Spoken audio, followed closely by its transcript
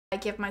I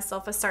give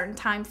myself a certain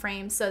time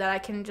frame so that I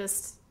can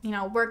just,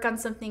 work on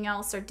something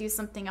else or do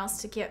something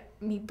else to get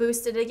me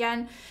boosted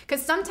again.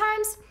 Because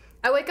sometimes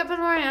I wake up in the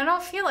morning and I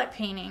don't feel like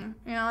painting.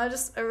 I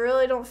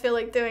really don't feel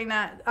like doing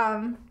that.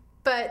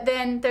 But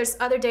then there's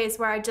other days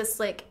where I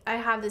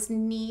have this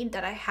need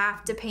that I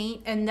have to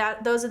paint, and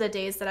those are the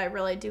days that I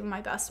really do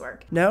my best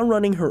work. Now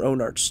running her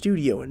own art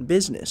studio and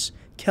business,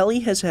 Kelly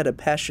has had a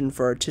passion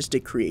for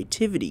artistic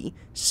creativity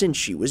since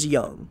she was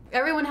young.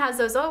 Everyone has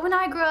those, when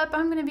I grow up,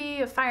 I'm going to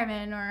be a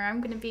fireman, or I'm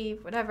going to be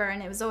whatever,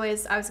 and it was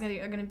always, I was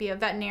going to be a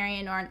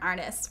veterinarian or an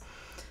artist.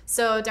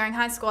 So during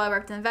high school, I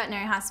worked in a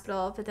veterinary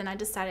hospital, but then I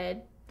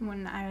decided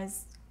when I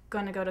was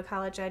going to go to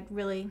college, I'd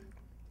really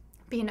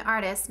be an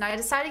artist, and I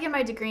decided to get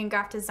my degree in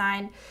graphic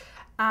design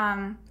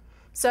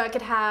so I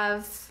could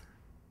have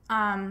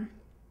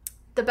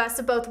the best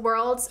of both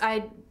worlds.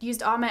 I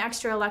used all my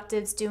extra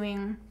electives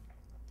doing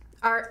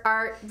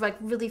art, like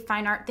really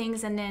fine art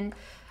things, and then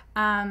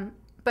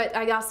but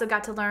I also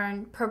got to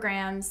learn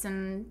programs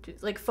and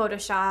like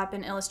Photoshop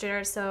and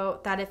Illustrator,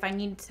 so that if I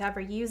needed to ever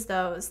use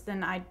those,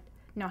 then I'd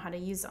know how to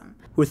use them.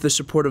 With the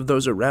support of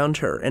those around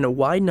her and a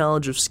wide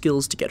knowledge of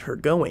skills to get her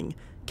going,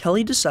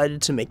 Kelly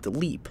decided to make the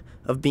leap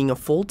of being a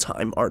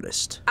full-time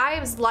artist. I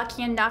was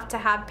lucky enough to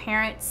have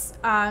parents,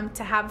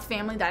 to have a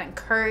family that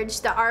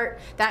encouraged the art,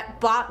 that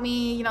bought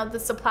me, the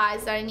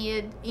supplies that I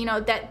needed,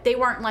 that they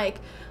weren't like,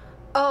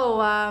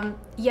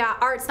 yeah,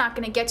 art's not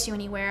gonna get you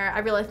anywhere. I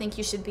really think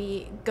you should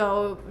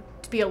go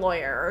to be a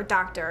lawyer or a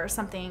doctor or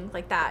something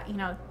like that.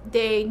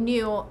 They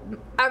knew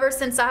ever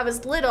since I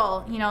was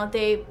little,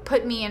 they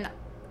put me in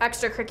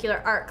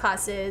extracurricular art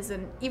classes,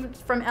 and even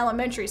from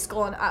elementary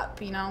school and up,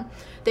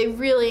 they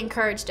really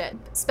encouraged it.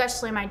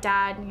 Especially my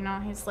dad,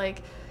 he's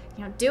like,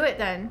 do it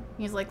then.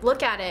 He's like,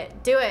 look at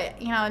it, do it,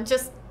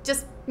 just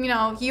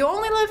you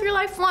only live your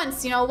life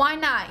once, why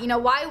not?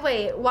 Why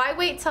wait? Why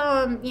wait till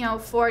I'm,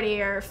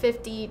 40 or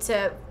 50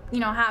 to,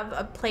 have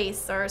a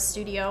place or a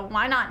studio?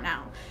 Why not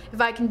now? If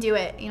I can do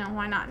it,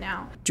 why not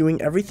now?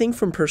 Doing everything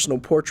from personal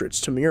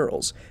portraits to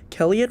murals,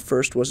 Kelly at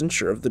first wasn't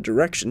sure of the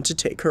direction to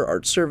take her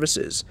art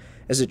services.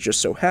 As it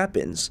just so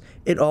happens,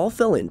 it all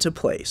fell into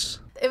place.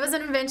 It was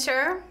an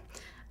adventure.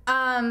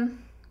 I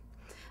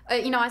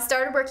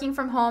started working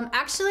from home.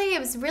 Actually, it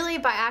was really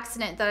by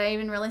accident that I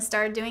even really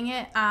started doing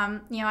it.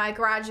 I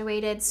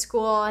graduated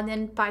school, and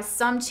then by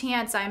some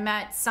chance I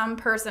met some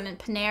person in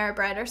Panera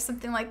Bread or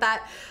something like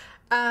that,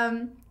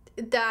 what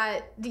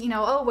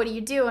do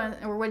you do?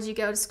 Or what did you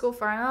go to school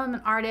for? I'm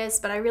an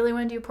artist, but I really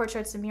want to do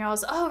portraits and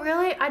murals. Oh,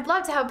 really? I'd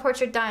love to have a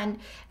portrait done.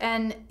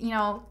 And,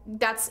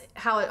 that's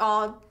how it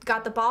all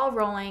got the ball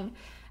rolling.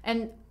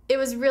 And it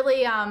was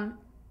really, I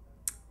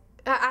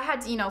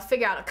had to,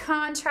 figure out a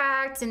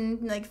contract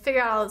and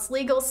figure out all this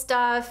legal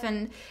stuff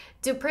and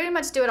pretty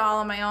much do it all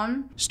on my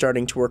own.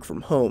 Starting to work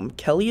from home,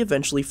 Kelly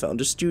eventually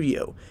found a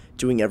studio,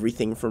 doing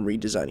everything from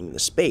redesigning the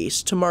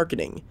space to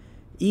marketing,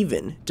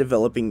 even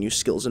developing new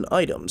skills and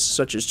items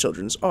such as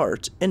children's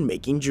art and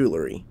making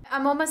jewelry.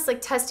 I'm almost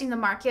testing the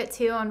market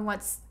too on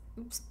what's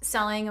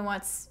selling and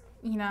what's,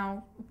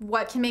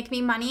 what can make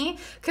me money.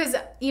 Because,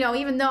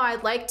 even though I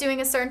like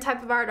doing a certain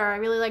type of art, or I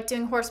really like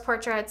doing horse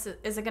portraits,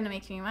 is it going to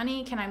make me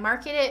money? Can I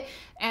market it?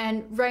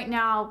 And right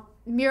now,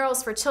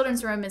 murals for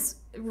children's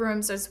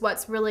rooms is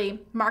what's really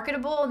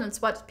marketable, and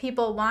it's what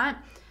people want.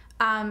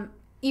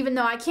 Even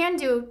though I can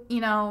do,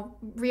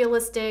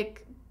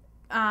 realistic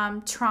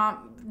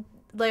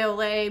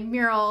Leolé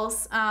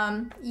murals,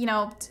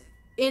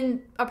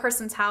 in a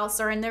person's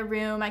house or in their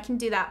room, I can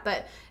do that,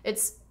 but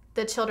it's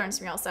the children's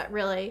murals that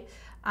really,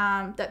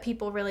 that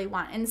people really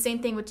want. And the same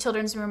thing with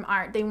children's room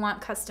art, they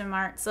want custom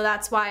art, so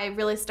that's why I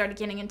really started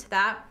getting into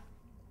that.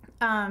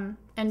 And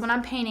when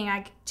I'm painting,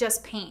 I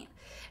just paint.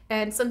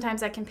 And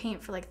sometimes I can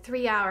paint for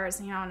 3 hours,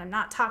 and I'm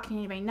not talking to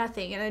anybody,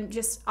 nothing, and I'm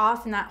just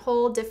off in that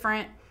whole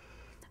different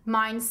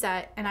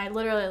mindset, and I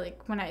literally,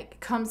 when it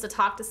comes to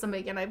talk to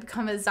somebody again, I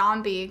become a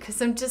zombie,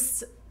 because I'm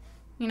just,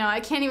 I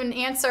can't even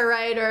answer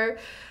right or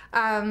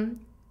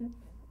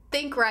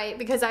think right,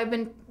 because I've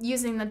been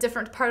using the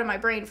different part of my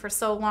brain for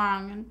so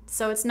long. And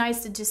so it's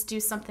nice to just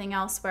do something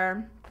else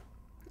where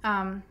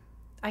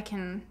I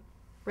can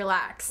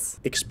relax.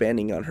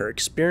 Expanding on her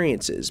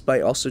experiences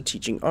by also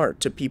teaching art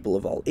to people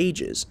of all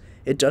ages,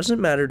 it doesn't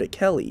matter to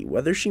Kelly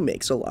whether she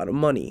makes a lot of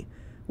money.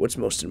 What's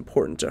most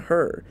important to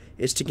her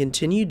is to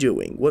continue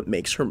doing what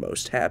makes her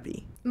most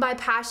happy. My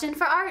passion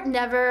for art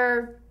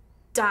never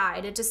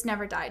died. It just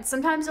never died.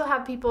 Sometimes you'll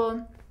have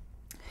people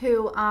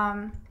who,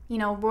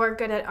 were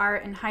good at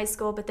art in high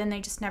school, but then they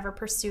just never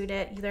pursued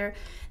it. Either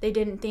they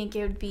didn't think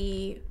it would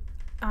be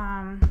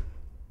a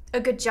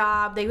good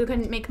job, they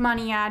couldn't make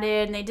money at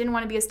it, and they didn't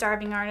want to be a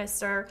starving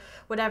artist or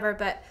whatever,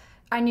 but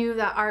I knew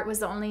that art was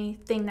the only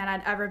thing that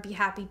I'd ever be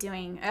happy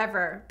doing,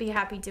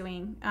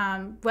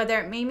 whether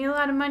it made me a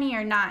lot of money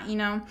or not,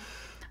 I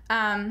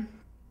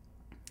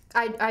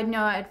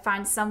know I'd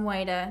find some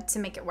way to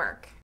make it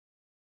work.